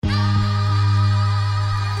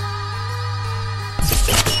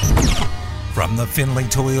From the Finley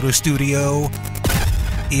Toyota studio,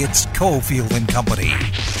 it's Cofield and Company.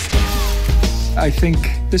 I think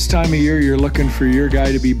this time of year you're looking for your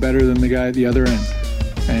guy to be better than the guy at the other end.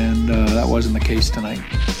 And that wasn't the case tonight.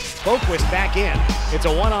 Boquist back in. It's a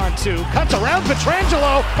 1-on-2. Cuts around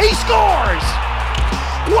Pietrangelo. He scores!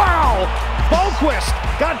 Wow!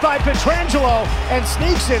 Boquist got by Pietrangelo and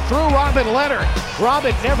sneaks it through Robin Leonard.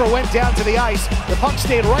 Robin never went down to the ice. The puck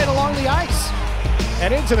stayed right along the ice.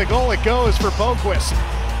 And into the goal it goes for Boquist.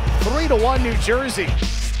 3-1 New Jersey.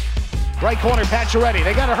 Right corner, Pacioretty.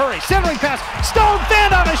 They got to hurry. Centering pass. Stone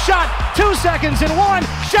Fan on a shot. 2 seconds and one.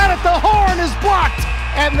 Shot at the horn is blocked.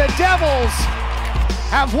 And the Devils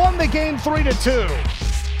have won the game 3-2.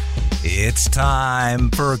 It's time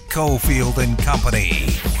for Cofield and Company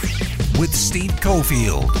with Steve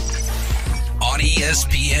Cofield on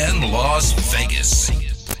ESPN Las Vegas.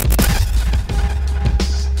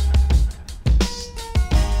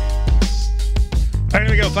 All right,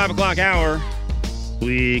 here we go, 5 o'clock hour.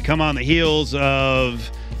 We come on the heels of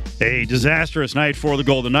a disastrous night for the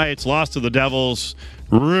Golden Knights. Lost to the Devils.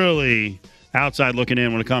 Really outside looking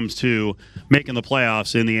in when it comes to making the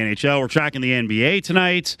playoffs in the NHL. We're tracking the NBA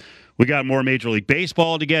tonight. We got more Major League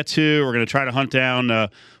Baseball to get to. We're going to try to hunt down a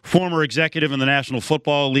former executive in the National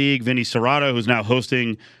Football League, Vinny Serrato, who's now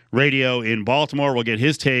hosting radio in Baltimore. We'll get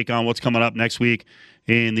his take on what's coming up next week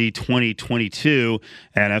in the 2022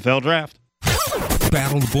 NFL Draft.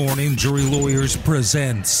 Battleborn Injury Lawyers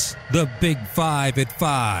presents The Big Five at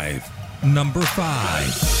 5. Number 5.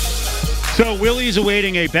 So Willie's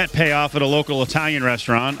awaiting a bet payoff at a local Italian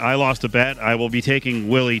restaurant. I lost a bet. I will be taking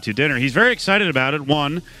Willie to dinner. He's very excited about it.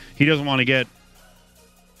 One, he doesn't want to get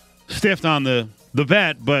stiffed on the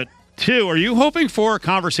bet. But two, are you hoping for a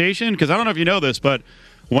conversation? Because I don't know if you know this, but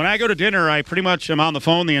when I go to dinner, I pretty much am on the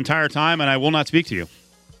phone the entire time, and I will not speak to you.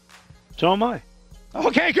 So am I.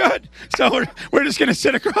 Okay, good. So we're just going to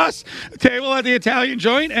sit across the table at the Italian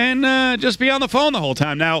joint and just be on the phone the whole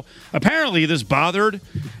time. Now, apparently this bothered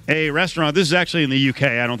a restaurant. This is actually in the UK.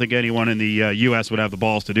 I don't think anyone in the US would have the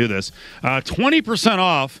balls to do this. 20%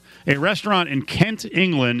 off a restaurant in Kent,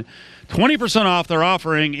 England. 20% off they're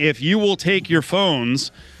offering if you will take your phones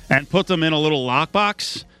and put them in a little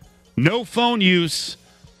lockbox. No phone use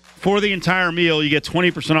for the entire meal. You get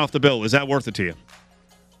 20% off the bill. Is that worth it to you?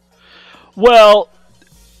 Well,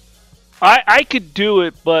 I could do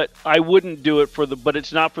it, but I wouldn't do it but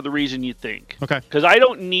it's not for the reason you think. Okay. Because I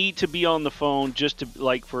don't need to be on the phone just to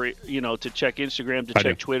to check Instagram, to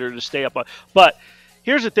check Twitter, to stay up on. But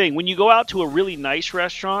here's the thing: when you go out to a really nice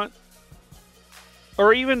restaurant,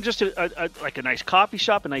 or even just a nice coffee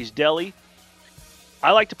shop, a nice deli,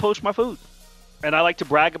 I like to post my food, and I like to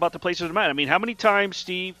brag about the places I'm at. I mean, how many times,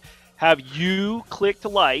 Steve, have you clicked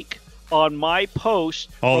like on my post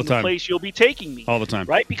all from the place you'll be taking me? All the time.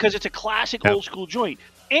 Right? Because it's a classic old school joint.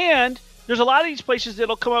 And there's a lot of these places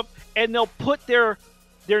that'll come up and they'll put their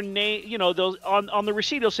name, they'll on the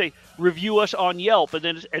receipt, they'll say, review us on Yelp.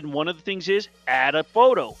 And one of the things is add a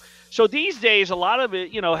photo. So these days, a lot of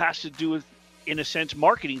it, has to do with, in a sense,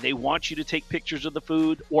 marketing. They want you to take pictures of the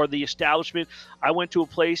food or the establishment. I went to a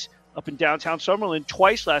place up in downtown Summerlin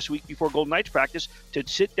twice last week before Golden Knights practice to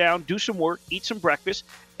sit down, do some work, eat some breakfast,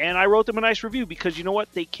 and I wrote them a nice review because you know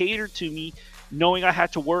what? They catered to me knowing I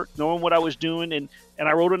had to work, knowing what I was doing, and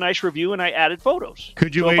I wrote a nice review and I added photos.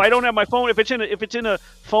 If I don't have my phone, if it's in a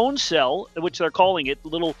phone cell, which they're calling it,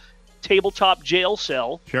 little tabletop jail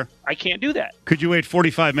cell, sure, I can't do that. Could you wait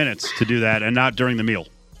 45 minutes to do that and not during the meal?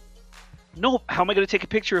 No, how am I going to take a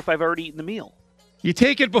picture if I've already eaten the meal? You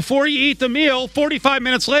take it before you eat the meal. 45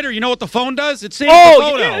 minutes later, you know what the phone does? It saves the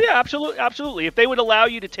photo. Yeah, absolutely. If they would allow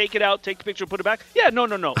you to take it out, take the picture, put it back,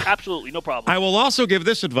 no, absolutely, no problem. I will also give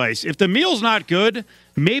this advice. If the meal's not good,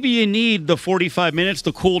 maybe you need the 45 minutes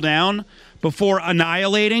to cool down before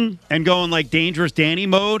annihilating and going like Dangerous Danny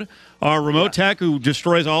mode, our remote tech who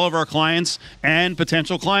destroys all of our clients and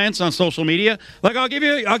potential clients on social media. Like I'll give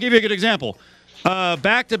you a good example.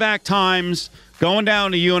 Back-to-back times going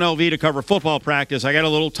down to UNLV to cover football practice. I got a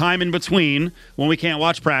little time in between when we can't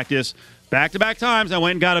watch practice. Back-to-back times, I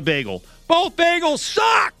went and got a bagel. Both bagels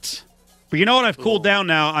sucked! But you know what? I've cooled down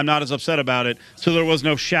now. I'm not as upset about it. So there was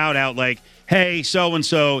no shout-out like, hey,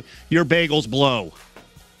 so-and-so, your bagels blow.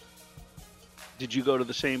 Did you go to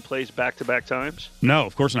the same place back-to-back times? No,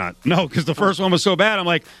 of course not. No, because the first one was so bad, I'm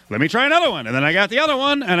like, let me try another one. And then I got the other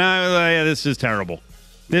one, and I was like, this is terrible.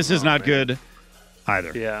 This is not good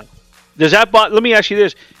either. Yeah. Does that let me ask you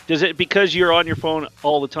this. Does it, because you're on your phone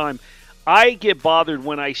all the time, I get bothered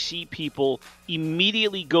when I see people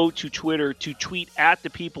immediately go to Twitter to tweet at the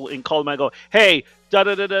people and call them. I go, hey,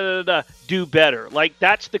 do better. Like,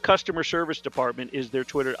 that's the customer service department is their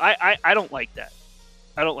Twitter. I don't like that.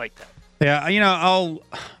 I don't like that. Yeah,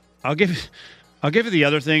 I'll give you the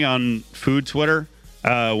other thing on food Twitter.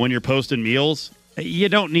 When you're posting meals, you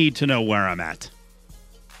don't need to know where I'm at.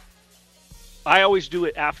 I always do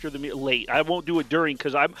it after the meal, late. I won't do it during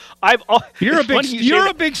because You're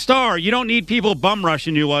a big star. You don't need people bum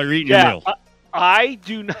rushing you while you're eating your meal. I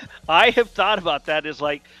do not. I have thought about that. Is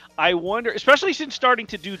like, I wonder, especially since starting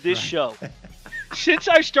to do this show. Since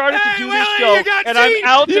I started to do this show, and I'm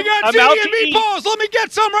out to eat. Meatballs. Let me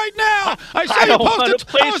get some right now. I saw you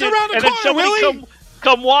posted. I was around the corner, Willie.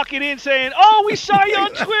 Come walking in saying, "Oh, we saw you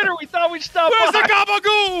on Twitter. We thought we'd stop by." Where's the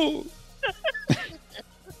gabagool?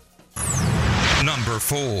 Number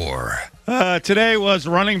 4. Today was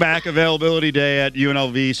running back availability day at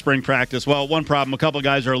UNLV spring practice. Well, one problem, a couple of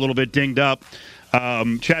guys are a little bit dinged up.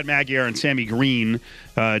 Chad Magyar and Sammy Green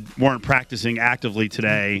weren't practicing actively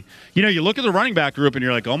today. You know, you look at the running back group and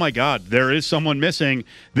you're like, oh, my God, there is someone missing.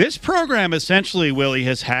 This program essentially, Willie,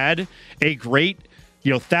 has had a great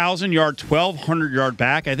 1,000-yard, 1,200-yard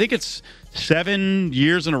back. I think it's 7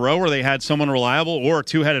 years in a row where they had someone reliable or a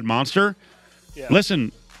two-headed monster. Yeah.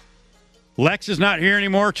 Listen, Lex is not here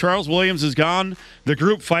anymore. Charles Williams is gone. The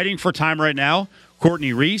group fighting for time right now,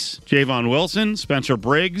 Courtney Reese, Javon Wilson, Spencer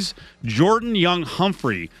Briggs, Jordan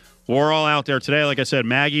Young-Humphrey. We're all out there today. Like I said,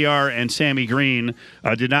 Magyar and Sammy Green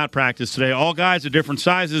did not practice today. All guys of different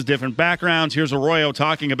sizes, different backgrounds. Here's Arroyo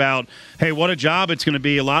talking about, hey, what a job it's going to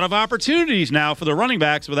be. A lot of opportunities now for the running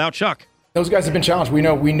backs without Chuck. Those guys have been challenged. We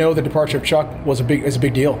know the departure of Chuck is a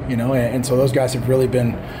big deal, and so those guys have really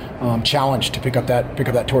been challenged to pick up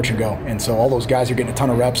that torch and go. And so all those guys are getting a ton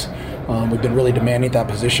of reps. We've been really demanding at that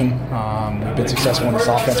position. We've been successful in this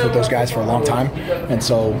offense with those guys for a long time, and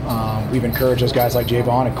so we've encouraged those guys like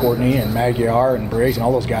Javon and Courtney and Magyar and Briggs and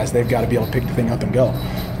all those guys. They've got to be able to pick the thing up and go.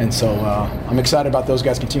 And so I'm excited about those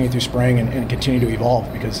guys continuing through spring and continue to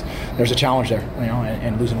evolve because there's a challenge there,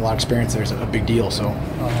 and losing a lot of experience there is a big deal. So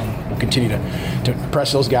we'll continue to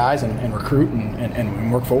press those guys and recruit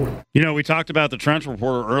and work forward. We talked about the transfer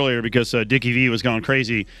portal earlier because Dickie V was going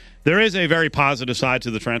crazy. There is a very positive side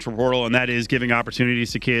to the transfer portal, and that is giving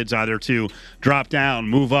opportunities to kids either to drop down,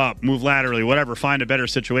 move up, move laterally, whatever, find a better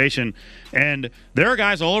situation. And there are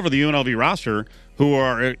guys all over the UNLV roster who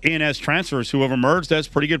are in as transfers who have emerged as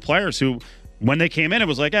pretty good players who, when they came in, it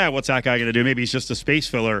was like, what's that guy going to do? Maybe he's just a space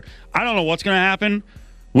filler. I don't know what's going to happen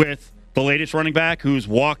with the latest running back who's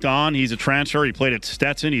walked on. He's a transfer. He played at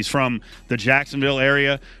Stetson. He's from the Jacksonville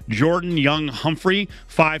area. Jordan Young-Humphrey,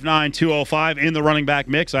 5'9", 205 in the running back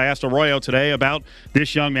mix. I asked Arroyo today about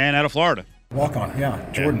this young man out of Florida. Walk on,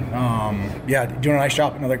 Jordan. Doing a nice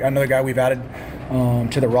job. Another guy we've added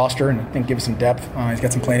to the roster and I think give us some depth. He's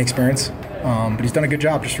got some playing experience, but he's done a good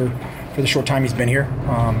job just for the short time he's been here.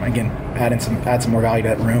 Again, add some more value to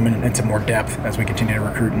that room and some more depth as we continue to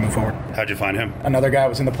recruit and move forward. How'd you find him? Another guy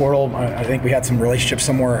was in the portal. I think we had some relationships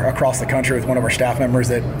somewhere across the country with one of our staff members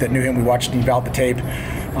that knew him. We watched him develop the tape.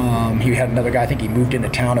 He had another guy, I think he moved into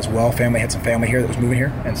town as well. Had some family here that was moving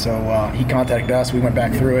here. And so he contacted us. We went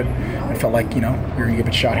back through it and felt like, we were going to give it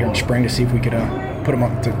a shot here in the spring to see if we could put him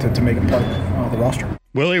up to make him part of the roster.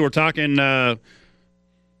 Willie, we're talking a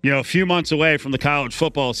few months away from the college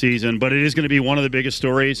football season, but it is going to be one of the biggest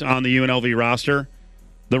stories on the UNLV roster,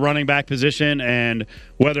 the running back position, and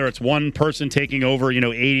whether it's one person taking over,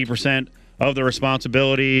 80% of the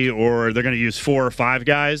responsibility, or they're going to use 4 or 5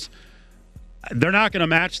 guys. They're not going to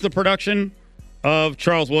match the production of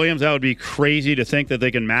Charles Williams. That would be crazy to think that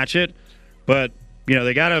they can match it, but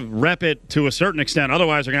they got to rep it to a certain extent.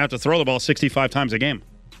 Otherwise, they're going to have to throw the ball 65 times a game.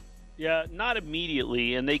 Yeah, not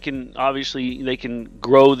immediately, and they can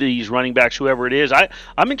grow these running backs, whoever it is.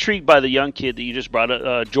 I'm intrigued by the young kid that you just brought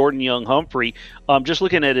up, Jordan Young-Humphrey. Just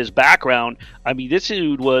looking at his background, this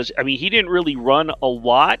dude he didn't really run a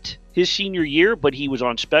lot his senior year, but he was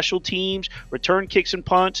on special teams, return kicks and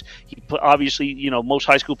punts. He obviously, most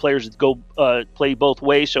high school players go play both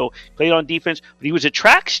ways, so he played on defense, but he was a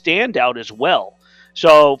track standout as well.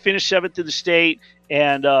 So finished 7th in the state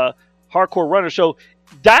and hardcore runner. So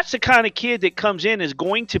that's the kind of kid that comes in is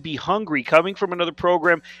going to be hungry, coming from another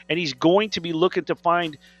program, and he's going to be looking to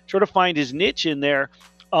find his niche in there.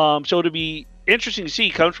 So it'll be interesting to see.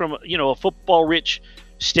 He comes from a football-rich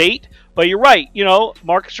state, but you're right.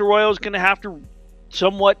 Marcus Arroyo is going to have to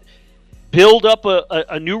somewhat build up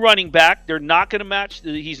a new running back. They're not going to match.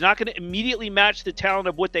 He's not going to immediately match the talent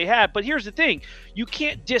of what they had. But here's the thing: you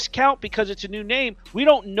can't discount because it's a new name. We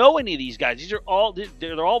don't know any of these guys. They're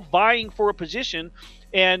all vying for a position.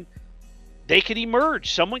 And they could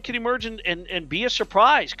emerge. Someone could emerge and be a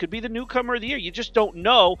surprise. Could be the newcomer of the year. You just don't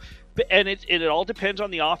know. And it all depends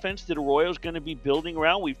on the offense that Arroyo's going to be building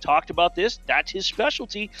around. We've talked about this. That's his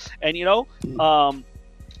specialty. And,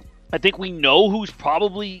 I think we know who's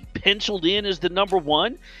probably penciled in as the number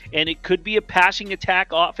one, and it could be a passing attack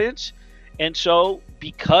offense. And so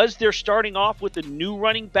because they're starting off with a new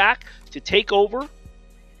running back to take over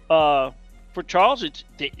for Charles,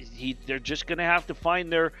 they're just going to have to find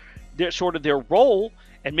their role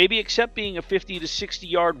and maybe accept being a 50 to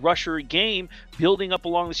 60-yard rusher a game, building up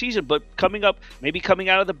along the season, but coming out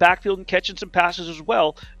of the backfield and catching some passes as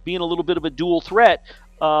well, being a little bit of a dual threat.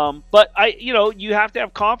 But you have to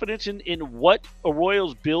have confidence in what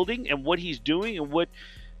Arroyo's building and what he's doing and what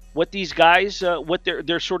these guys, what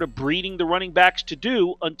they're sort of breeding the running backs to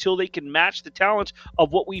do until they can match the talents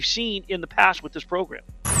of what we've seen in the past with this program.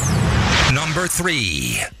 Number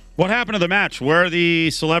 3. What happened to the match? Where are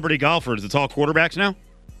the celebrity golfers? It's all quarterbacks now?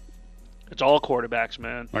 It's all quarterbacks,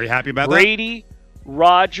 man. Are you happy about Brady,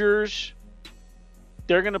 Rodgers.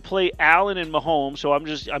 They're going to play Allen and Mahomes. So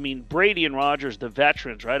Brady and Rodgers, the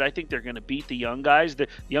veterans, right? I think they're going to beat the young guys. The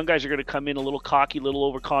young guys are going to come in a little cocky, a little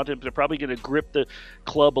overconfident. They're probably going to grip the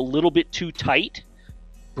club a little bit too tight.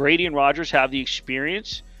 Brady and Rodgers have the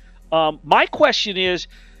experience. My question is,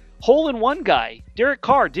 hole-in-one guy, Derek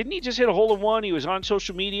Carr, didn't he just hit a hole-in-one? He was on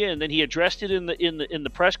social media, and then he addressed it in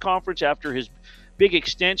the press conference after his big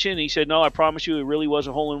extension. He said, "No, I promise you, it really was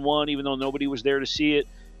a hole-in-one, even though nobody was there to see it."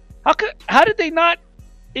 How did they not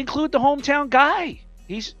include the hometown guy?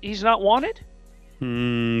 He's not wanted?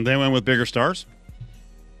 They went with bigger stars.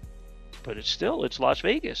 But it's Las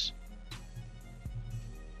Vegas.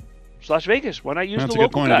 It's Las Vegas. Why not use That's the a local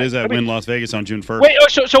good point. guy? It is in Las Vegas on June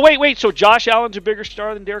 1st. Wait. So Josh Allen's a bigger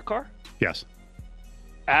star than Derek Carr? Yes.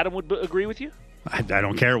 Adam would agree with you? I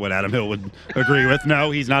don't care what Adam Hill would agree with. No,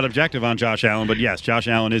 he's not objective on Josh Allen, but yes, Josh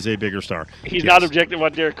Allen is a bigger star. He's not objective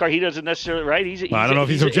on Derek Carr. He doesn't necessarily, right? I don't know if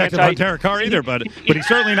he's objective on Derek Carr either, but he's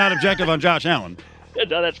certainly not objective on Josh Allen.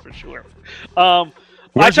 No, that's for sure. I'll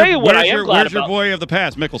tell you what I am glad about. Where's your boy of the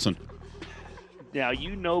past, Mickelson? Now,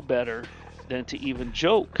 you know better than to even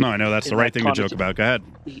joke. No, I know that's the right thing to joke about. Go ahead.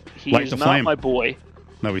 He is not my boy.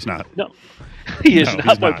 No, he's not. No, he is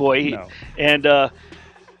not my boy. No. And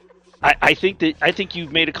I think you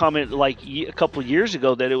made a comment like a couple of years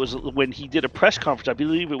ago that it was when he did a press conference. I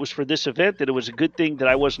believe it was for this event, that it was a good thing that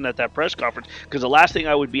I wasn't at that press conference, because the last thing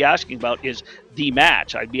I would be asking about is the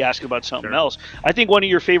match. I'd be asking about something else. I think one of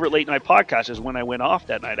your favorite late night podcasts is when I went off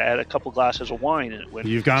that night. I had a couple glasses of wine and it went.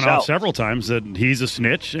 You've gone off several times that he's a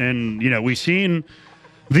snitch, and we've seen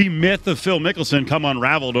the myth of Phil Mickelson come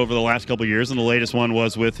unraveled over the last couple of years, and the latest one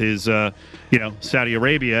was with his, Saudi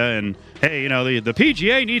Arabia. And hey, the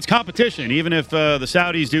PGA needs competition, even if the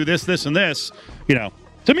Saudis do this, and this.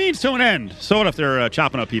 It's a means to an end. So what if they're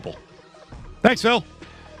chopping up people? Thanks, Phil.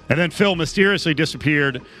 And then Phil mysteriously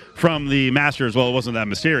disappeared from the Masters. Well, it wasn't that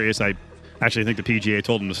mysterious. I actually think the PGA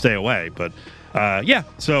told him to stay away. But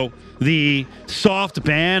so the soft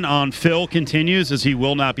ban on Phil continues, as he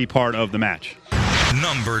will not be part of the match.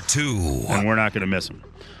 Number 2. And we're not going to miss him.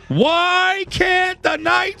 Why can't the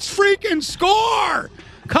Knights freaking score?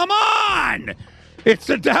 Come on! It's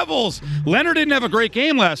the Devils. Leonard didn't have a great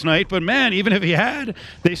game last night, but man, even if he had,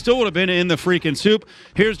 they still would have been in the freaking soup.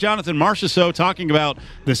 Here's Jonathan Marchessault talking about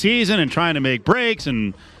the season and trying to make breaks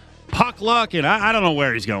and puck luck, and I don't know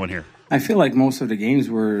where he's going here. I feel like most of the games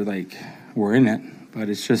we're in it, but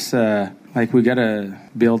it's just we got to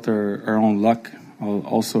build our own luck.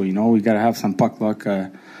 Also, we got to have some puck luck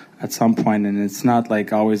at some point, and it's not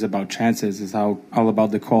always about chances. It's all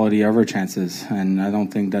about the quality of our chances, and I don't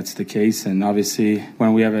think that's the case. And obviously,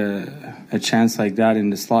 when we have a chance like that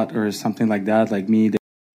in the slot or something like that, like me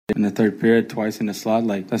in the third period twice in the slot,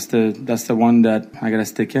 that's the one that I got to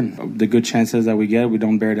stick in. The good chances that we get, we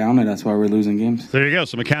don't bear down, and that's why we're losing games. There you go.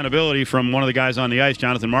 Some accountability from one of the guys on the ice,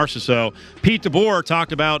 Jonathan Marchessault. Pete DeBoer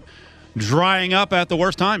talked about drying up at the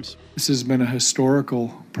worst times. This has been a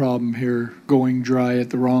historical problem here, going dry at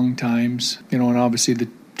the wrong times. And obviously the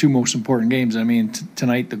two most important games.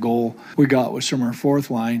 Tonight the goal we got was from our fourth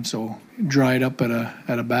line, so dried up at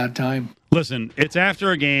a bad time. Listen, it's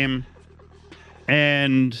after a game,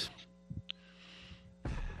 and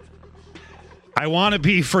I want to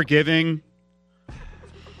be forgiving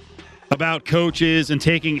about coaches and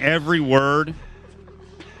taking every word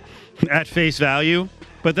at face value.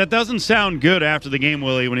 But that doesn't sound good after the game,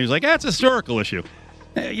 Willie, when he was like, it's a historical issue.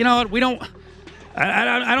 You know what?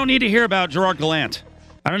 I don't need to hear about Gerard Gallant.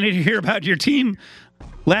 I don't need to hear about your team.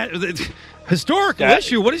 Historical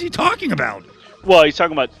issue? What is he talking about? Well, he's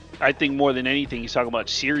talking about I think more than anything, he's talking about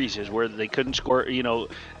series where they couldn't score. You know,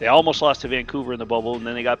 they almost lost to Vancouver in the bubble, and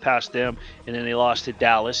then they got past them, and then they lost to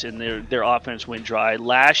Dallas, and their offense went dry.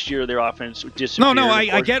 Last year, their offense disappeared. No,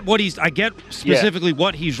 I get specifically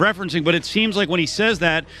what he's referencing, but it seems like when he says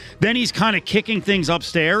that, then he's kind of kicking things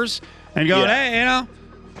upstairs and going, hey,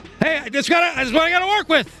 that's what I got to work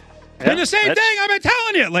with. And the same thing I've been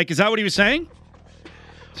telling you. Like, is that what he was saying?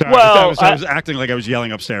 Sorry, well, I was acting like I was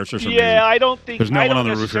yelling upstairs for some reason. Yeah, I don't think there's no one on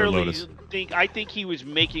the roof here at Lotus. Lotus. I think he was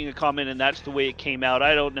making a comment, and that's the way it came out.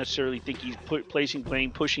 I don't necessarily think he's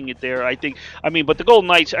pushing it there. But the Golden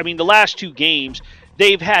Knights, the last 2 games,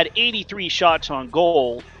 they've had 83 shots on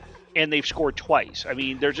goal, and they've scored twice.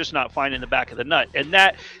 They're just not finding the back of the net, and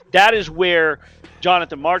that is where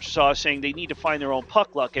Jonathan Marchessault is saying they need to find their own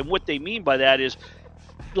puck luck, and what they mean by that is,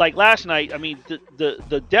 like last night,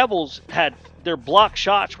 the Devils had their block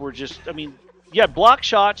shots were just, you had block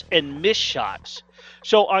shots and missed shots.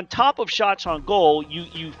 So on top of shots on goal,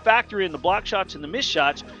 you factor in the block shots and the missed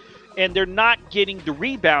shots, and they're not getting the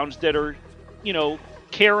rebounds that are,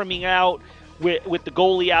 carrying out with the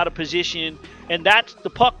goalie out of position. And that's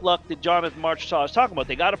the puck luck that Jonathan Marchessault is talking about.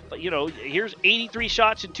 They got to, here's 83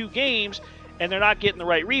 shots in 2 games, and they're not getting the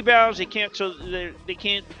right rebounds. They can't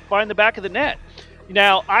find the back of the net.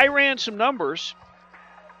 Now, I ran some numbers.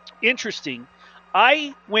 Interesting.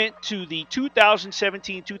 I went to the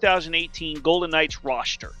 2017-2018 Golden Knights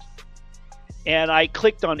roster, and I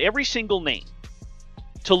clicked on every single name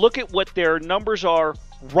to look at what their numbers are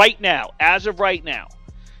right now, as of right now,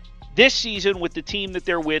 this season with the team that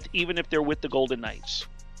they're with, even if they're with the Golden Knights.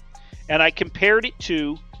 And I compared it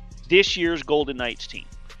to this year's Golden Knights team.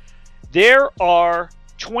 There are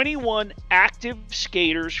 21 active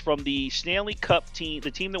skaters from the Stanley Cup team,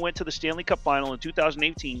 the team that went to the Stanley Cup final in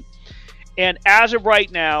 2018. And as of right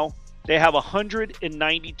now, they have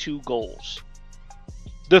 192 goals.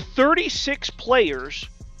 The 36 players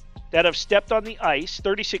that have stepped on the ice,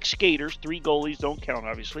 36 skaters, 3 goalies don't count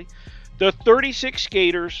obviously. The 36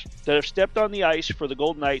 skaters that have stepped on the ice for the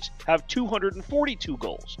Golden Knights have 242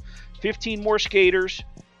 goals. 15 more skaters,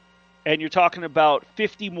 and you're talking about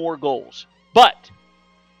 50 more goals. But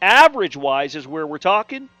average-wise is where we're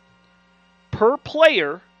talking. Per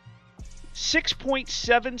player,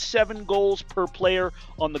 6.77 goals per player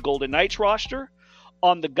on the Golden Knights roster.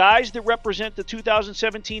 On the guys that represent the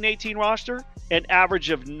 2017-18 roster, an average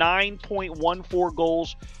of 9.14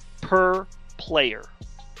 goals per player.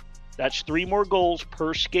 That's 3 more goals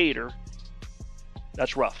per skater.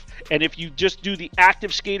 That's rough. And if you just do the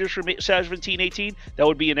active skaters from 17-18, that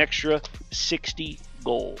would be an extra 60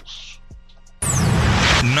 goals.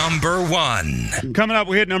 Number 1. Coming up,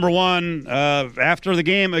 we hit number 1. After the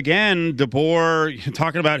game, again, DeBoer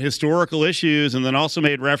talking about historical issues and then also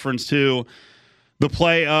made reference to the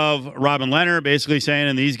play of Robin Lehner, basically saying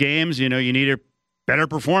in these games, you need a better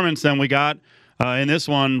performance than we got in this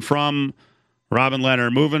one from Robin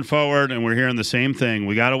Lehner. Moving forward, and we're hearing the same thing.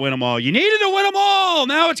 We got to win them all. You needed to win them all.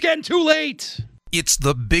 Now it's getting too late. It's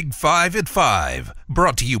the Big 5 at 5,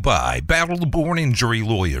 brought to you by Battle-Born Injury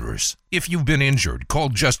Lawyers. If you've been injured, call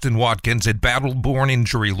Justin Watkins at Battle-Born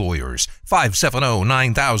Injury Lawyers,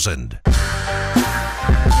 570-9000.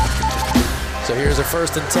 So here's a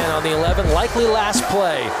 1st and 10 on the 11, likely last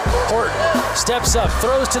play. Horton steps up,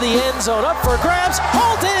 throws to the end zone, up for grabs,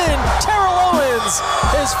 hauled in, Terrell Owens,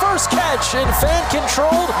 his first catch in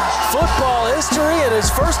fan-controlled football history and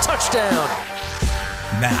his first touchdown.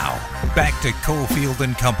 Now, back to Cofield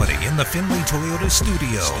and Company in the Findlay Toyota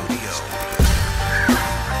studio.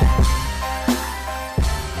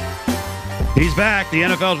 He's back. The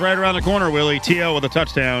NFL's right around the corner, Willie. T.O. with a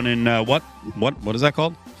touchdown in what is that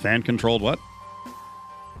called? Fan-controlled what?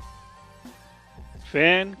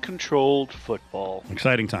 Fan-controlled football.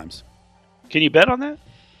 Exciting times. Can you bet on that?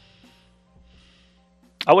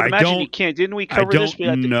 I would imagine you can't. Didn't we cover this? I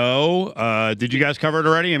don't know. Did you guys cover it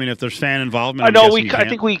already? If there's fan involvement, I know. I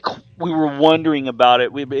think we were wondering about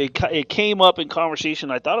it. It came up in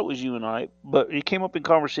conversation. I thought it was you and I, but it came up in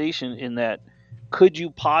conversation in that could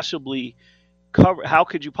you possibly cover? How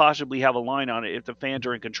could you possibly have a line on it if the fans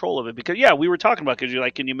are in control of it? Because we were talking about because you're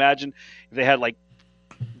like, can you imagine if they had like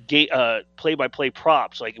play-by-play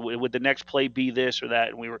props, like would the next play be this or that?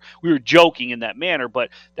 And we were joking in that manner, but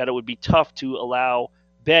that it would be tough to allow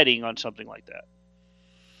betting on something like that.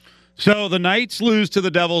 So the Knights lose to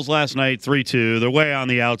the Devils last night 3-2. They're way on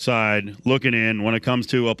the outside looking in when it comes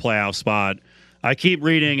to a playoff spot. I keep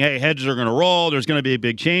reading, hey, heads are going to roll. There's going to be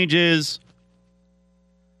big changes.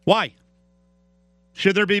 Why?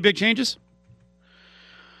 Should there be big changes?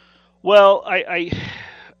 Well, I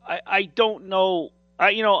don't know.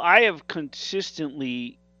 I have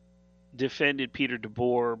consistently defended Peter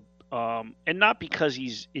DeBoer and not because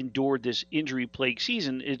he's endured this injury-plagued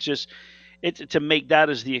season. It's to make that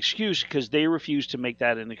as the excuse, because they refuse to make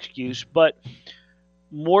that an excuse. But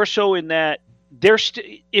more so in that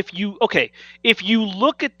if you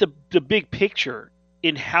look at the big picture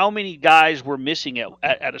in how many guys were missing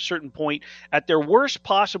at a certain point at their worst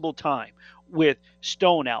possible time, with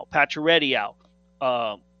Stone out, Pacioretty out,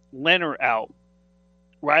 Leonard out,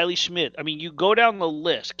 Riley Smith. I mean, you go down the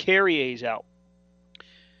list. Carrier's out.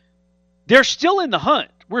 They're still in the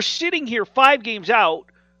hunt. We're sitting here 5 games out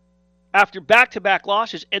after back-to-back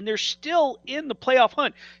losses, and they're still in the playoff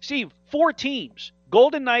hunt. Steve, 4 teams: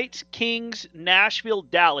 Golden Knights, Kings, Nashville,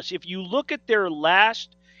 Dallas. If you look at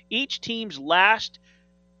each team's last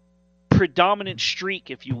predominant streak,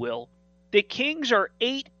 if you will, the Kings are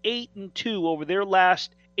 8-8-2 over their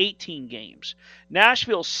last 18 games.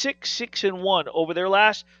 Nashville 6-6-1 over their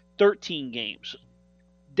last 13 games.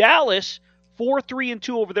 Dallas 4-3-2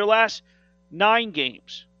 over their last 9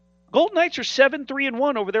 games. Golden Knights are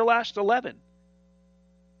 7-3-1 over their last 11.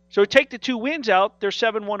 So take the 2 wins out, they're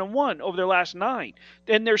 7-1-1 over their last 9.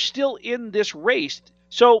 And they're still in this race.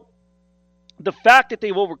 So the fact that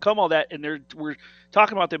they've overcome all that, and we're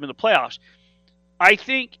talking about them in the playoffs, I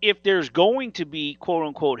think if there's going to be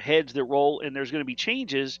quote-unquote heads that roll and there's going to be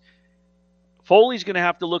changes, Foley's going to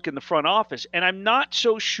have to look in the front office. And I'm not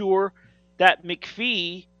so sure that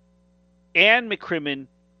McPhee and McCrimmon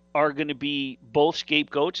are going to be both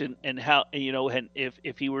scapegoats, and how, and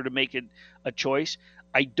if he were to make a choice,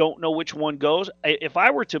 I don't know which one goes. If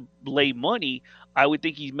I were to lay money, I would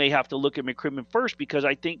think he may have to look at McCrimmon first, because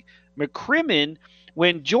I think McCrimmon,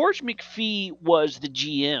 when George McPhee was the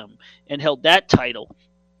GM and held that title,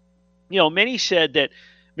 many said that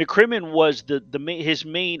McCrimmon was his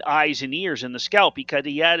main eyes and ears in the scout, because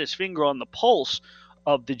he had his finger on the pulse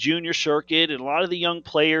of the junior circuit and a lot of the young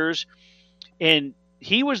players. And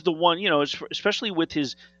he was the one, especially with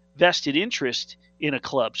his vested interest in a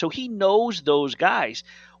club. So he knows those guys.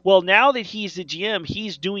 Well, now that he's the GM,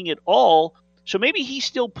 he's doing it all. So maybe he's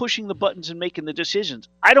still pushing the buttons and making the decisions.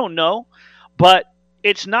 I don't know, but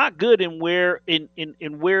it's not good in what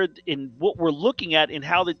we're looking at, in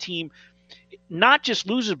how the team not just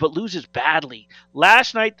loses, but loses badly.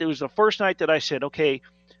 Last night, there was the first night that I said, okay,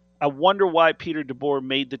 I wonder why Peter DeBoer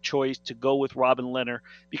made the choice to go with Robin Lehner,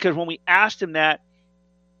 because when we asked him that,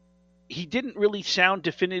 he didn't really sound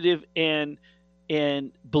definitive and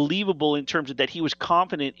believable in terms of that he was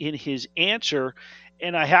confident in his answer.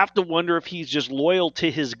 And I have to wonder if he's just loyal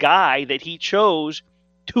to his guy that he chose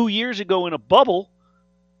 2 years ago in a bubble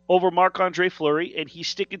over Marc-Andre Fleury, and he's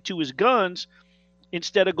sticking to his guns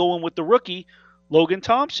instead of going with the rookie, Logan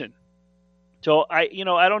Thompson. So I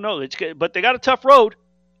don't know. It's good, but they got a tough road.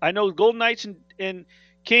 I know Golden Knights and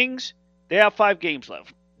Kings, they have 5 games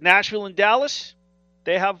left. Nashville and Dallas,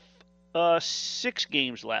 they have 6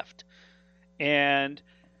 games left. And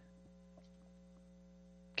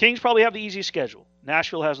Kings probably have the easiest schedule.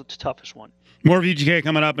 Nashville has the toughest one. More VGK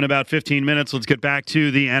coming up in about 15 minutes. Let's get back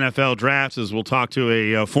to the NFL drafts, as we'll talk to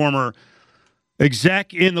a former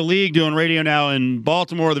exec in the league doing radio now in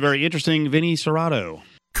Baltimore, the very interesting Vinny Cerrato.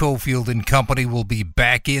 Cofield and Company will be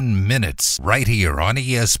back in minutes right here on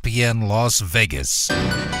ESPN Las Vegas.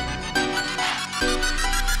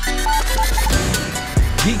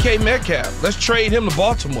 DK Metcalf, let's trade him to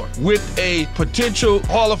Baltimore with a potential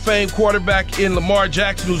Hall of Fame quarterback in Lamar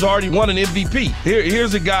Jackson, who's already won an MVP.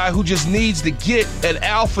 Here's a guy who just needs to get an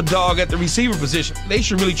alpha dog at the receiver position. They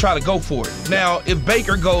should really try to go for it. Now, if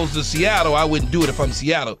Baker goes to Seattle, I wouldn't do it if I'm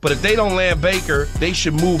Seattle. But if they don't land Baker, they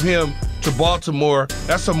should move him to Baltimore.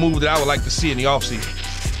 That's a move that I would like to see in the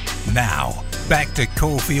offseason. Now, back to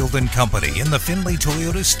Cofield and Company in the Findlay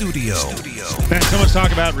Toyota studio. Man, so much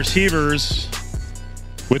talk about receivers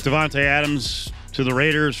with Devontae Adams to the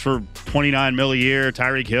Raiders for $29 million a year,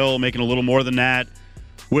 Tyreek Hill making a little more than that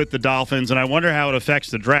with the Dolphins, and I wonder how it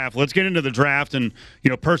affects the draft. Let's get into the draft and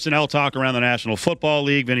personnel talk around the National Football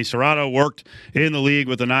League. Vinny Cerrato worked in the league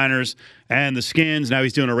with the Niners and the Skins. Now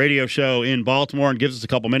he's doing a radio show in Baltimore and gives us a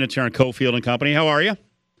couple minutes here on Cofield and Company. How are you?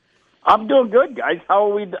 I'm doing good, guys.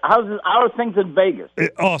 How are things in Vegas?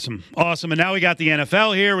 Awesome. And now we got the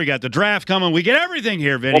NFL here. We got the draft coming. We get everything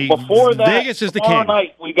here, Vinny. Well, before that, Vegas is the king. Tomorrow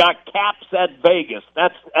night we got Caps at Vegas.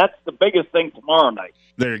 That's the biggest thing tomorrow night.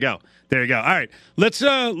 There you go. All right, let's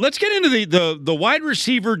get into the wide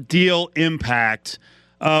receiver deal impact.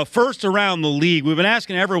 First around the league, we've been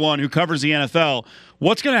asking everyone who covers the NFL,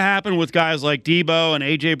 what's going to happen with guys like Debo and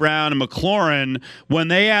A.J. Brown and McLaurin when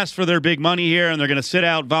they ask for their big money here and they're going to sit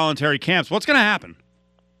out voluntary camps? What's going to happen?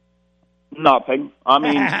 Nothing. I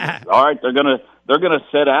mean, all right, they're gonna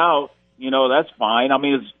sit out. That's fine. I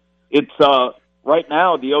mean, it's right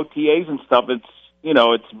now, the OTAs and stuff, it's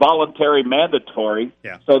voluntary, mandatory.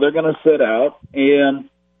 Yeah. So they're going to sit out, and,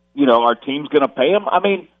 our team's going to pay them. I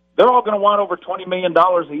mean, they're all going to want over $20 million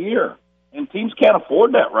a year, and teams can't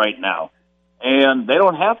afford that right now. And they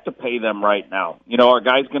don't have to pay them right now. Are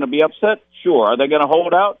guys going to be upset? Sure. Are they going to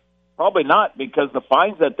hold out? Probably not, because the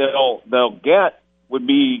fines that they'll get would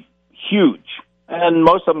be huge, and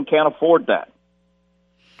most of them can't afford that.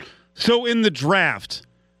 So in the draft,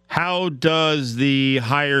 how do the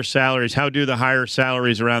higher salaries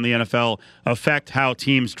around the NFL affect how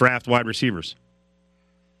teams draft wide receivers?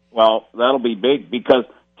 Well, that'll be big, because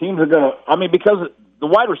teams are going to – because the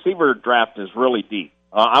wide receiver draft is really deep.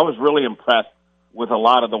 I was really impressed with a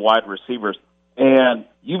lot of the wide receivers. And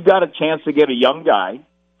you've got a chance to get a young guy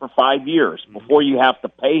for 5 years before you have to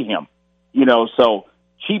pay him. So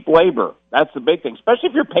cheap labor, that's the big thing, especially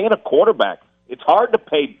if you're paying a quarterback. It's hard to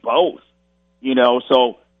pay both,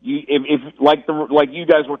 so if like you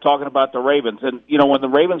guys were talking about the Ravens, and, when the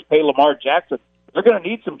Ravens pay Lamar Jackson, they're going to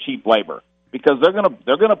need some cheap labor, because they're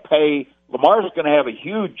going to pay – Lamar's going to have a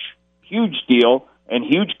huge deal and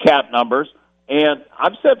huge cap numbers. And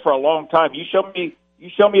I've said for a long time, you show me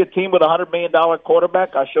a team with a $100 million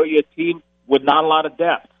quarterback, I'll show you a team with not a lot of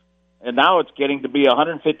depth. And now it's getting to be a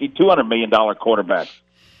 $150, $200 million quarterback.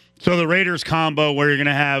 So the Raiders combo, where you're going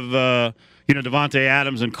to have Devontae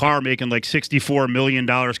Adams and Carr making like $64 million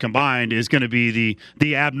combined, is going to be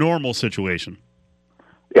the abnormal situation.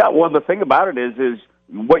 Yeah, well, the thing about it is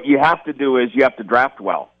what you have to do is you have to draft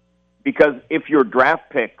well. Because if your draft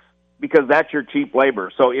picks, because that's your cheap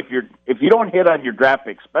labor. So if you don't hit on your draft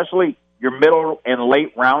picks, especially your middle and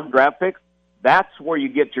late round draft picks, that's where you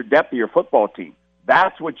get your depth of your football team.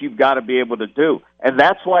 That's what you've got to be able to do. And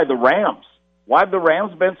that's why why have the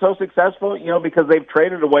Rams been so successful? Because they've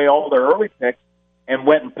traded away all their early picks and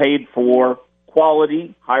went and paid for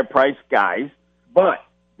quality, high-priced guys. But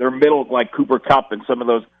their middle, like Cooper Kupp and some of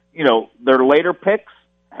those, their later picks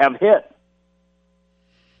have hit.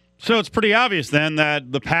 So it's pretty obvious then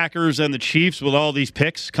that the Packers and the Chiefs, with all these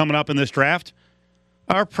picks coming up in this draft,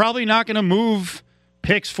 are probably not going to move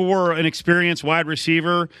picks for an experienced wide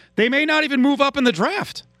receiver. They may not even move up in the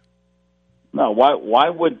draft. No, why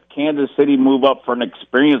would Kansas City move up for an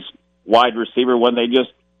experienced wide receiver when they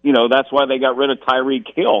just, that's why they got rid of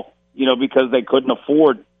Tyreek Hill, because they couldn't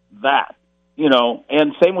afford that,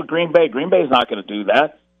 and same with Green Bay. Green Bay's not going to do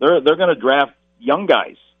that. They're going to draft young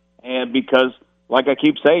guys, and because, like I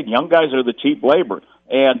keep saying, young guys are the cheap labor.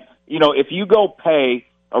 And, if you go pay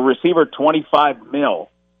a receiver $25 million,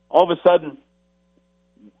 all of a sudden,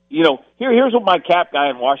 here's what my cap guy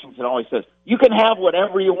in Washington always says: you can have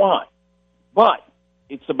whatever you want, but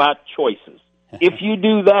it's about choices. If you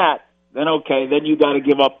do that, then okay, then you got to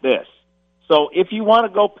give up this. So if you want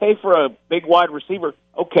to go pay for a big wide receiver,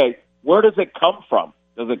 okay, where does it come from?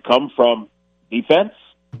 Does it come from defense?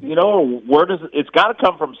 Or it's got to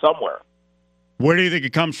come from somewhere. Where do you think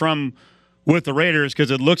it comes from with the Raiders? Because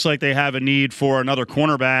it looks like they have a need for another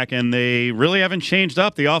cornerback, and they really haven't changed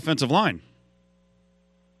up the offensive line.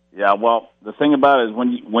 Yeah, well, the thing about it is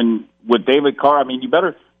when with David Carr, you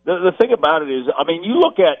better. The thing about it is, you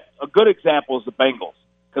look at a good example is the Bengals,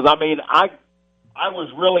 because I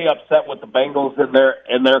was really upset with the Bengals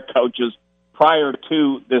and their coaches prior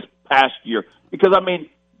to this past year, because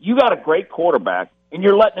you got a great quarterback and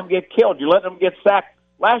you're letting him get killed, you're letting him get sacked.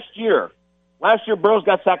 Last year, Burrows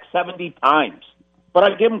got sacked 70 times. But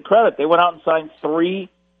I give them credit. They went out and signed 3,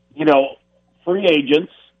 free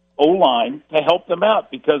agents, O-line, to help them out,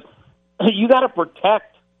 because you got to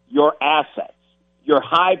protect your assets, your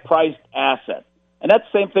high-priced assets. And that's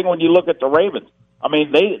the same thing when you look at the Ravens.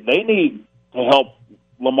 They need to help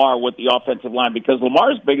Lamar with the offensive line, because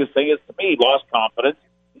Lamar's biggest thing is, to me, he lost confidence.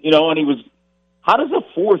 And he was – how does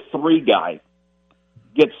a 4-3 guy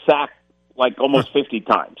get sacked like almost 50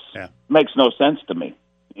 times? Yeah. Makes no sense to me,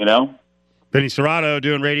 Vinny Serrato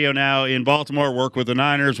doing radio now in Baltimore, worked with the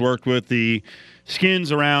Niners, worked with the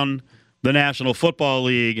Skins around the National Football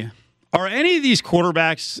League. Are any of these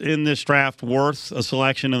quarterbacks in this draft worth a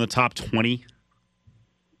selection in the top 20?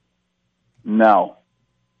 No,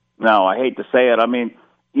 I hate to say it.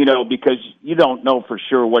 Because you don't know for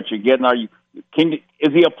sure what you're getting.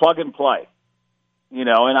 Is he a plug and play?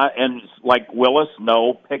 And like Willis,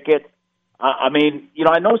 no. Pickett. I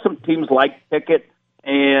know some teams like Pickett,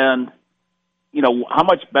 and how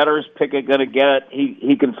much better is Pickett going to get?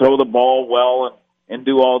 He can throw the ball well and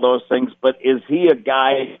do all those things, but is he a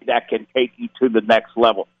guy that can take you to the next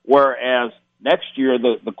level? Whereas next year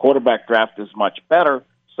the quarterback draft is much better.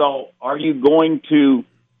 So are you going to,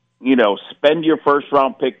 spend your first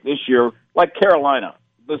round pick this year like Carolina,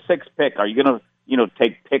 the 6th pick? Are you going to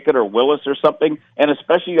take Pickett or Willis or something. And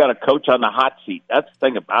especially you got a coach on the hot seat. That's the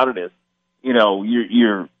thing about it is,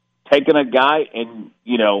 you're taking a guy and,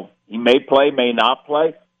 he may play, may not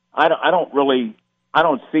play. I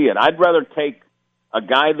don't see it. I'd rather take a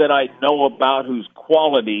guy that I know about who's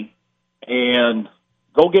quality and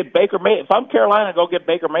go get Baker Mayfield. If I'm Carolina, go get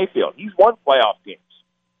Baker Mayfield. He's won playoff games.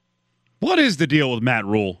 What is the deal with Matt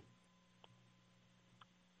Rule?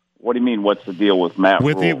 What do you mean? What's the deal with Matt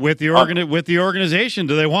Rule? With the organization?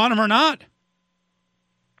 Do they want him or not?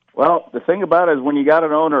 Well, the thing about it is when you got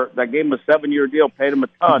an owner that gave him a 7-year deal, paid him a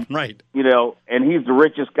ton, right? And he's the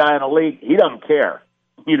richest guy in the league. He doesn't care.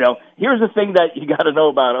 Here's the thing that you got to know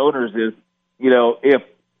about owners is,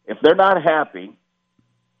 if they're not happy,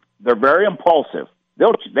 they're very impulsive.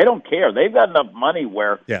 They don't care. They've got enough money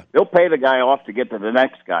where they'll pay the guy off to get to the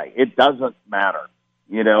next guy. It doesn't matter,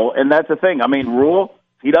 And that's the thing. I mean, Rule,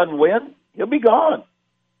 if he doesn't win, he'll be gone.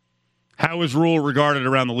 How is Rule regarded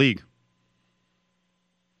around the league?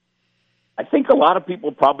 I think a lot of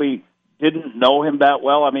people probably didn't know him that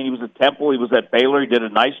well. I mean, he was at Temple. He was at Baylor. He did a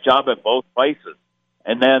nice job at both places.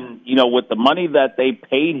 And then, with the money that they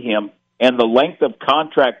paid him and the length of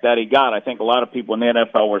contract that he got, I think a lot of people in the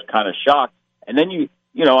NFL were kind of shocked. And then you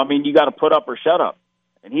got to put up or shut up.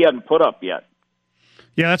 And he hadn't put up yet.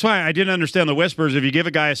 Yeah, that's why I didn't understand the whispers. If you give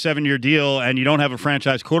a guy a 7-year deal and you don't have a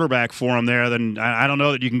franchise quarterback for him there, then I don't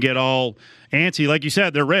know that you can get all antsy. Like you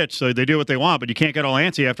said, they're rich, so they do what they want, but you can't get all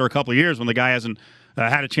antsy after a couple of years when the guy hasn't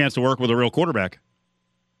had a chance to work with a real quarterback.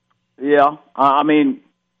 Yeah, I mean,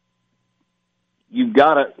 you've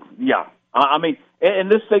got to, yeah. I mean,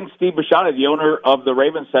 and this thing, Steve Bisciotti, the owner of the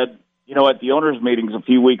Ravens, said, at the owners' meetings a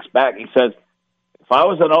few weeks back, he says,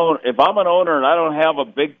 if I'm an owner and I don't have a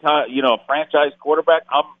big time, a franchise quarterback,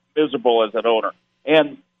 I'm miserable as an owner.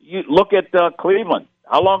 And you look at Cleveland.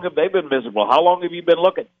 How long have they been miserable? How long have you been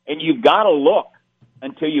looking? And you've got to look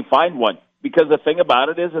until you find one. Because the thing about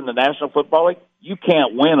it is, in the National Football League, you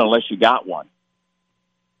can't win unless you got one.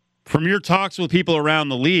 From your talks with people around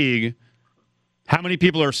the league, how many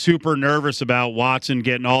people are super nervous about Watson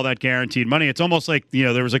getting all that guaranteed money? It's almost like,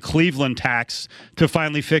 there was a Cleveland tax to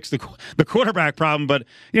finally fix the quarterback problem, but,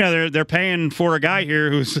 they're paying for a guy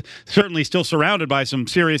here who's certainly still surrounded by some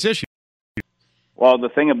serious issues. Well, the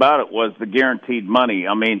thing about it was the guaranteed money.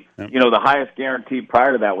 I mean, the highest guarantee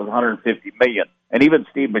prior to that was $150 million. And even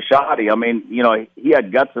Steve Bisciotti, I mean, he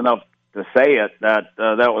had guts enough to say it that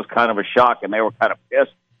that was kind of a shock, and they were kind of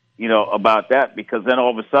pissed, about that, because then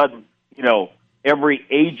all of a sudden, every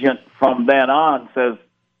agent from then on says,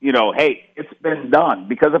 hey, it's been done.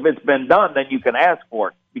 Because if it's been done, then you can ask for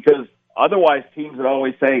it. Because otherwise teams would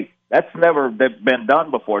always say, that's never been done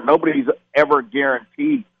before. Nobody's ever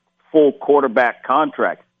guaranteed full quarterback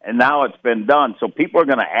contract. And now it's been done. So people are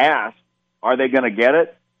going to ask, are they going to get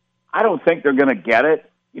it? I don't think they're going to get it.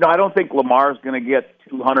 I don't think Lamar's going to get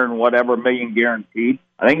 200 and whatever million guaranteed.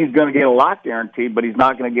 I think he's going to get a lot guaranteed, but he's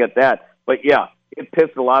not going to get that. But, yeah, it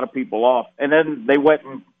pissed a lot of people off. And then they went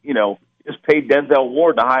and, just paid Denzel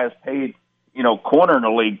Ward the highest paid, corner in the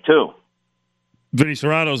league, too. Vinny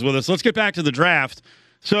Serrato's with us. Let's get back to the draft.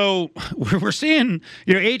 So we're seeing,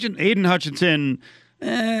 agent Aiden Hutchinson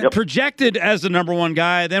projected as the number one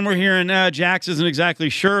guy. Then we're hearing Jax isn't exactly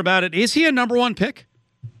sure about it. Is he a number one pick?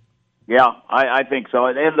 Yeah, I think so.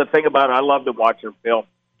 And the thing about it, I love to watch him film.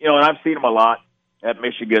 And I've seen him a lot at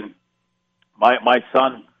Michigan. My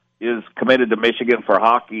son is committed to Michigan for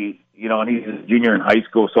hockey, and he's a junior in high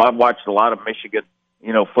school. So I've watched a lot of Michigan,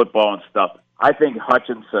 football and stuff. I think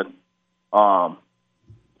Hutchinson,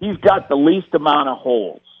 he's got the least amount of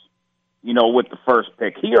holes, with the first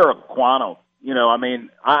pick. He or Aquano,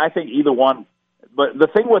 I think either one. But the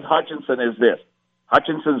thing with Hutchinson is this.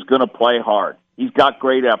 Hutchinson's going to play hard. He's got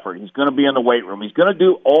great effort. He's going to be in the weight room. He's going to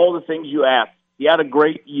do all the things you ask. He had a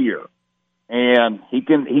great year, and he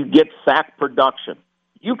gets sack production.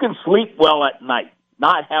 You can sleep well at night,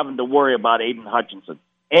 not having to worry about Aiden Hutchinson.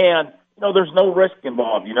 And, there's no risk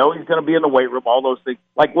involved. He's going to be in the weight room, all those things.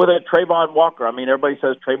 Like with Trayvon Walker. I mean, everybody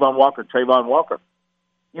says Trayvon Walker.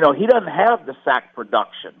 He doesn't have the sack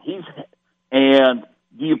production. And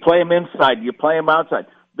do you play him inside? Do you play him outside?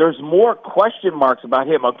 There's more question marks about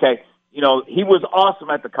him. Okay, he was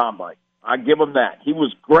awesome at the Combine. I give him that. He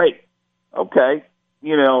was great. Okay,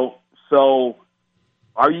 so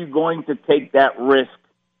are you going to take that risk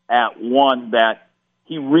at one that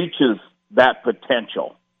he reaches that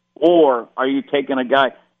potential? Or are you taking a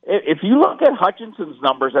guy? If you look at Hutchinson's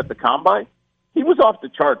numbers at the Combine, he was off the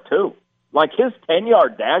chart too. Like his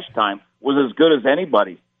 10-yard dash time was as good as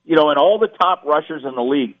anybody. And all the top rushers in the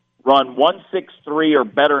league run 1.63 or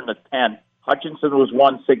better in the 10. Hutchinson was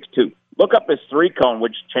 1.62. Look up his 3-cone,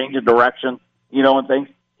 which changed the direction. and things.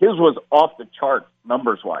 His was off the chart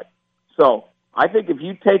numbers-wise. So I think if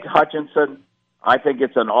you take Hutchinson, I think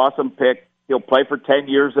it's an awesome pick. He'll play for 10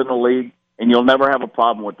 years in the league, and you'll never have a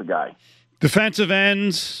problem with the guy. Defensive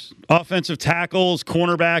ends, offensive tackles,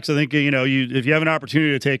 cornerbacks. I think, if you have an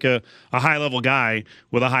opportunity to take a high-level guy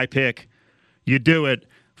with a high pick, you do it.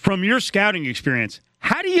 From your scouting experience,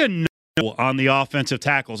 how do you know on the offensive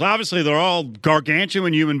tackles? Obviously, they're all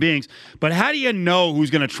gargantuan human beings, but how do you know who's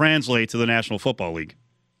going to translate to the National Football League?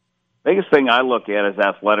 Biggest thing I look at is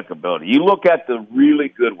athletic ability. You look at the really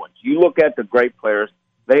good ones. You look at the great players.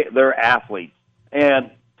 They're athletes. And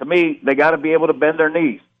to me, they got to be able to bend their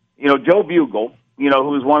knees. Joe Bugel,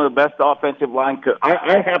 who's one of the best offensive line coaches.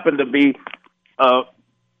 I happen to be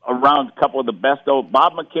around a couple of the best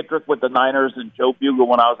Bob McKittrick with the Niners and Joe Bugel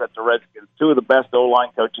when I was at the Redskins, two of the best O-line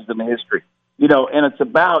coaches in the history. And it's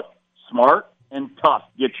about smart and tough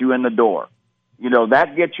get you in the door.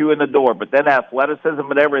 That gets you in the door, but then athleticism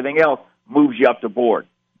and everything else moves you up the board.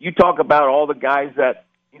 You talk about all the guys that,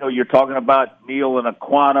 you're talking about Neal and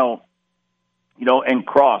Aquano, and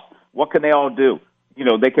Cross. What can they all do?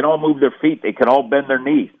 They can all move their feet. They can all bend their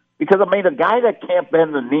knees. Because, a guy that can't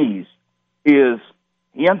bend the knees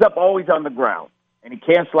he ends up always on the ground, and he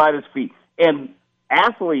can't slide his feet. And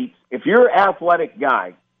athletes, if you're an athletic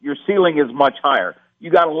guy, your ceiling is much higher. You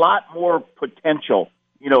got a lot more potential,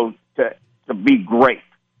 to be great.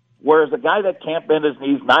 Whereas a guy that can't bend his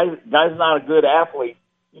knees, guy's not a good athlete,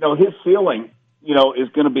 his ceiling, is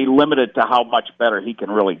going to be limited to how much better he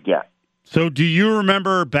can really get. So do you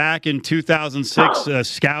remember back in 2006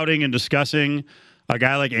 scouting and discussing a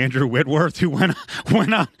guy like Andrew Whitworth who went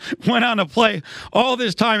on to play all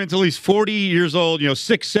this time until he's 40 years old,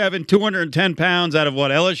 6'7", 210 pounds out of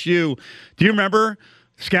LSU? Do you remember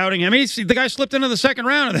scouting him? The guy slipped into the second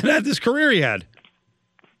round and then had this career he had.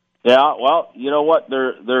 Yeah, well, you know what?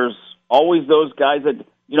 There's always those guys that,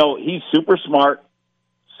 he's super smart,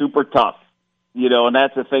 super tough, and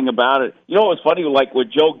that's the thing about it. It was funny, like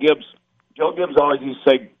with Joe Gibbs always used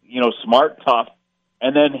to say, smart, tough,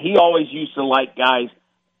 and then he always used to like guys,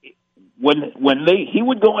 when he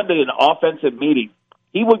would go into an offensive meeting,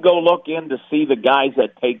 he would go look in to see the guys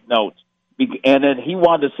that take notes, and then he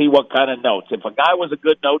wanted to see what kind of notes. If a guy was a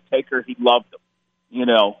good note taker, he loved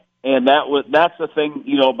him, And that's the thing,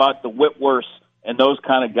 about the Whitworths and those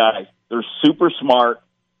kind of guys. They're super smart,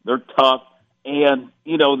 they're tough, and,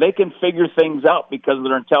 they can figure things out because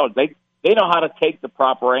they're intelligent. They know how to take the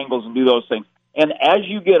proper angles and do those things. And as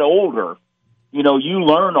you get older, you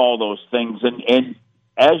learn all those things. And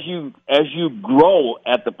as you grow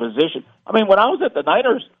at the position, when I was at the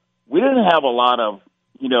Niners, we didn't have a lot of,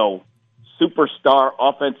 superstar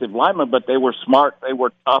offensive linemen, but they were smart, they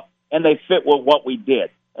were tough, and they fit with what we did.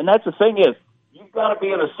 And that's the thing is, you've got to be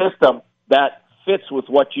in a system that fits with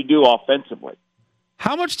what you do offensively.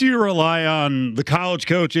 How much do you rely on the college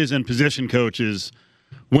coaches and position coaches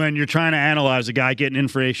when you're trying to analyze a guy, getting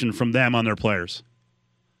information from them on their players?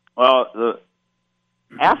 Well,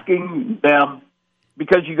 asking them,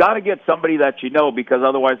 because you got to get somebody that because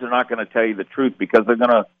otherwise they're not going to tell you the truth, because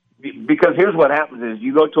because here's what happens is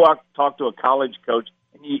you go talk to a college coach,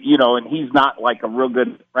 and he's not like a real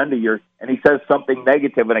good friend of yours, and he says something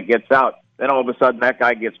negative and it gets out, then all of a sudden that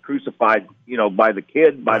guy gets crucified, by the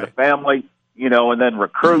kid, by the family, and then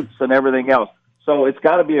recruits and everything else. So it's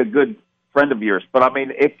got to be a good friend of yours. But,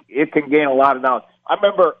 it can gain a lot of knowledge. I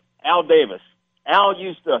remember Al Davis. Al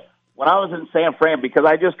used to, when I was in San Fran, because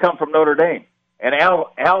I just come from Notre Dame, and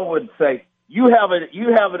Al would say, you have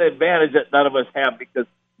an advantage that none of us have because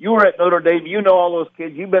you were at Notre Dame, all those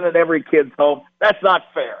kids, you've been in every kid's home. That's not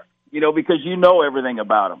fair, because you know everything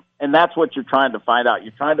about them. And that's what you're trying to find out.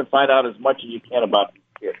 You're trying to find out as much as you can about these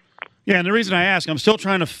kids. Yeah, and the reason I ask, I'm still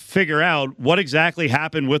trying to figure out what exactly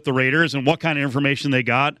happened with the Raiders and what kind of information they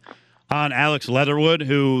got on Alex Leatherwood,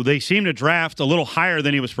 who they seem to draft a little higher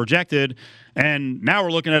than he was projected. And now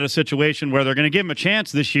we're looking at a situation where they're going to give him a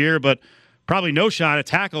chance this year, but probably no shot at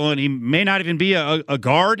tackle, and he may not even be a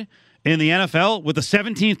guard in the NFL with the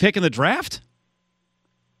 17th pick in the draft?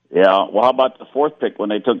 Yeah, well, how about the 4th pick when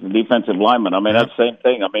they took the defensive lineman? That's the same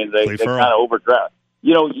thing. They kind of overdraft.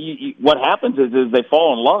 What happens is they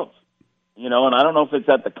fall in love, and I don't know if it's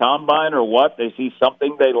at the combine or what. They see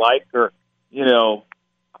something they like or,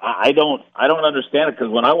 I don't understand it because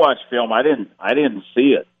when I watched film, I didn't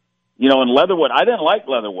see it. And Leatherwood, I didn't like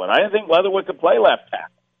Leatherwood. I didn't think Leatherwood could play left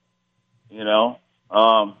tackle,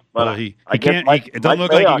 But well, it doesn't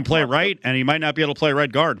look like he can play right, and he might not be able to play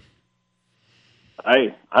right guard.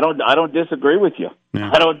 I don't disagree with you.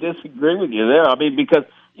 Yeah. I don't disagree with you there. Because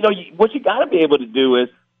what you got to be able to do is,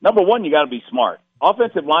 number one, you got to be smart.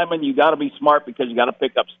 offensive linemen, you got to be smart because you got to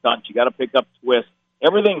pick up stunts, you got to pick up twists.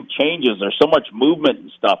 Everything changes. There's so much movement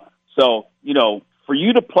and stuff. So, for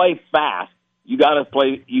you to play fast, you got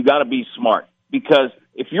to be smart, because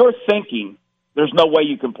if you're thinking, there's no way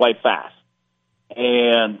you can play fast.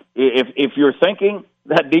 And if you're thinking,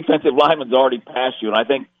 that defensive lineman's already past you. And I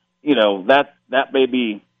think, that may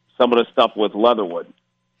be some of the stuff with Leatherwood.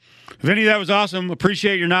 Vinny, that was awesome.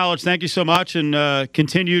 Appreciate your knowledge. Thank you so much, and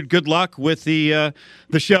continued good luck with the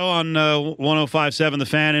show on 105.7 The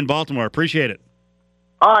Fan in Baltimore. Appreciate it.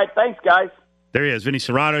 All right, thanks, guys. There he is, Vinny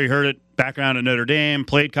Serrato. You heard it. Background at Notre Dame,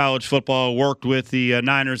 played college football, worked with the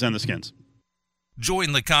Niners and the Skins.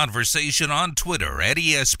 Join the conversation on Twitter at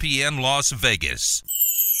ESPN Las Vegas.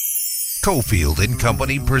 Cofield and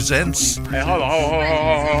Company presents. Hey, hold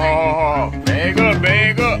on.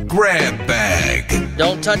 Bag up. Grab Bag.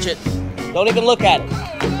 Don't touch it. Don't even look at it.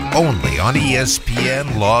 Only on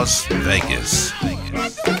ESPN Las Vegas.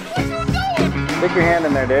 Stick your hand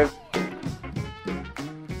in there, Dave.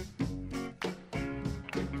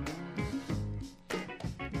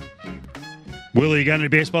 Willie, you got any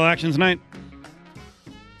baseball action tonight?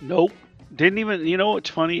 Nope. Didn't even, what's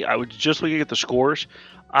funny? I was just looking at the scores.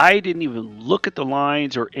 I didn't even look at the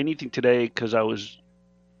lines or anything today because I was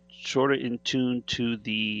sort of in tune to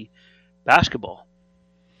the basketball.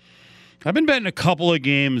 I've been betting a couple of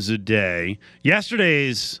games a day.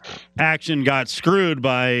 Yesterday's action got screwed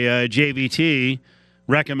by JVT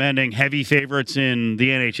recommending heavy favorites in the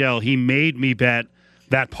NHL. He made me bet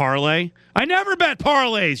that parlay. I never bet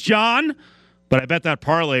parlays, John. But I bet that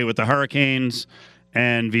parlay with the Hurricanes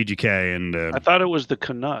and VGK. And I thought it was the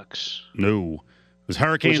Canucks. No. It was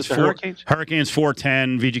Hurricanes. Hurricanes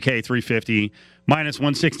 410, VGK 350, minus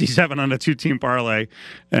 167 on a 2-team parlay.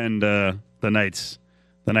 And the Knights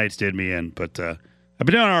did me in. But I've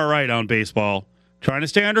been doing all right on baseball. Trying to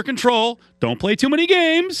stay under control. Don't play too many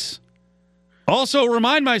games. Also,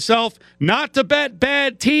 remind myself not to bet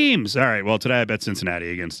bad teams. All right, well, today I bet Cincinnati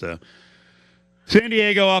against San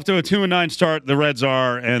Diego, off to a 2-9 start. The Reds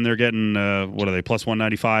are, and they're getting, what are they, plus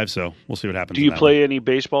 195, so we'll see what happens. Do you play any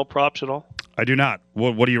baseball props at all? I do not.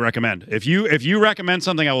 What do you recommend? If you recommend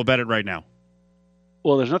something, I will bet it right now.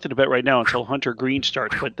 Well, there's nothing to bet right now until Hunter Green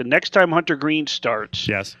starts, but the next time Hunter Green starts,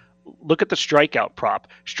 yes, look at the strikeout prop.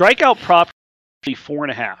 Strikeout prop is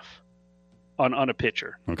 4.5 on a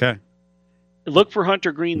pitcher. Okay. Look for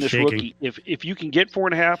Hunter Green, this rookie. If you can get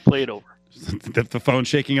 4.5, play it over. The phone's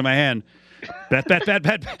shaking in my hand. Bet.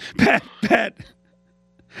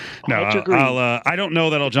 No, I don't know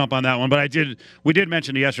that I'll jump on that one, but we did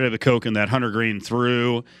mention yesterday the Koken that Hunter Green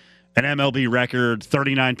threw an MLB record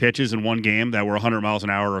 39 pitches in one game that were 100 miles an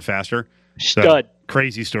hour or faster. Stud. So,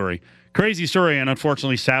 crazy story, and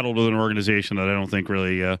unfortunately saddled with an organization that I don't think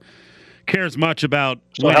really cares much about.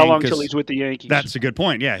 So how long till he's with the Yankees? That's a good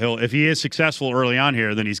point. Yeah, if he is successful early on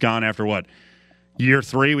here, then he's gone after what? Year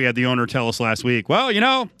 3? We had the owner tell us last week. Well, you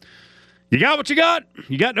got what you got.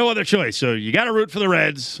 You got no other choice. So you got to root for the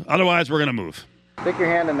Reds. Otherwise, we're going to move. Stick your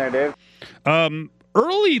hand in there, Dave.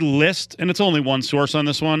 Early list, and it's only one source on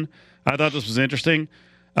this one. I thought this was interesting.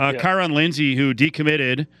 Kyron Lindsey, who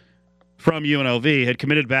decommitted from UNLV, had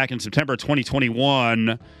committed back in September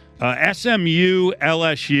 2021. SMU,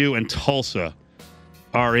 LSU, and Tulsa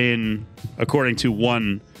are in, according to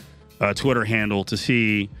one Twitter handle, to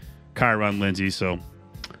see Kyron Lindsey. So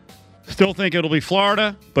still think it'll be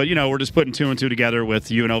Florida, but, we're just putting 2 and 2 together with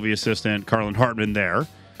UNLV assistant Carlin Hartman there.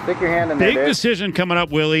 Stick your hand in there, Big Dave. decision coming up,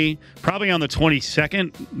 Willie, probably on the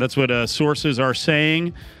 22nd. That's what sources are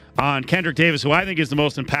saying, on Kendrick Davis, who I think is the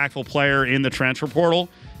most impactful player in the transfer portal.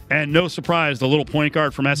 And no surprise, the little point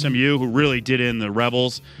guard from SMU, who really did in the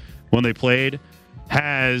Rebels when they played,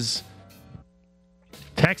 has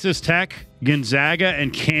Texas Tech, Gonzaga,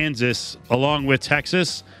 and Kansas, along with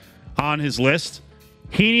Texas, on his list.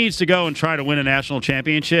 He needs to go and try to win a national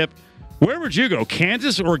championship. Where would you go,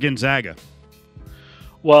 Kansas or Gonzaga?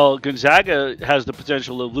 Well, Gonzaga has the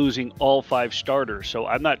potential of losing all 5 starters, so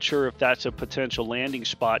I'm not sure if that's a potential landing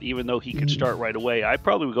spot, even though he could start right away. I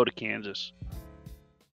probably would go to Kansas.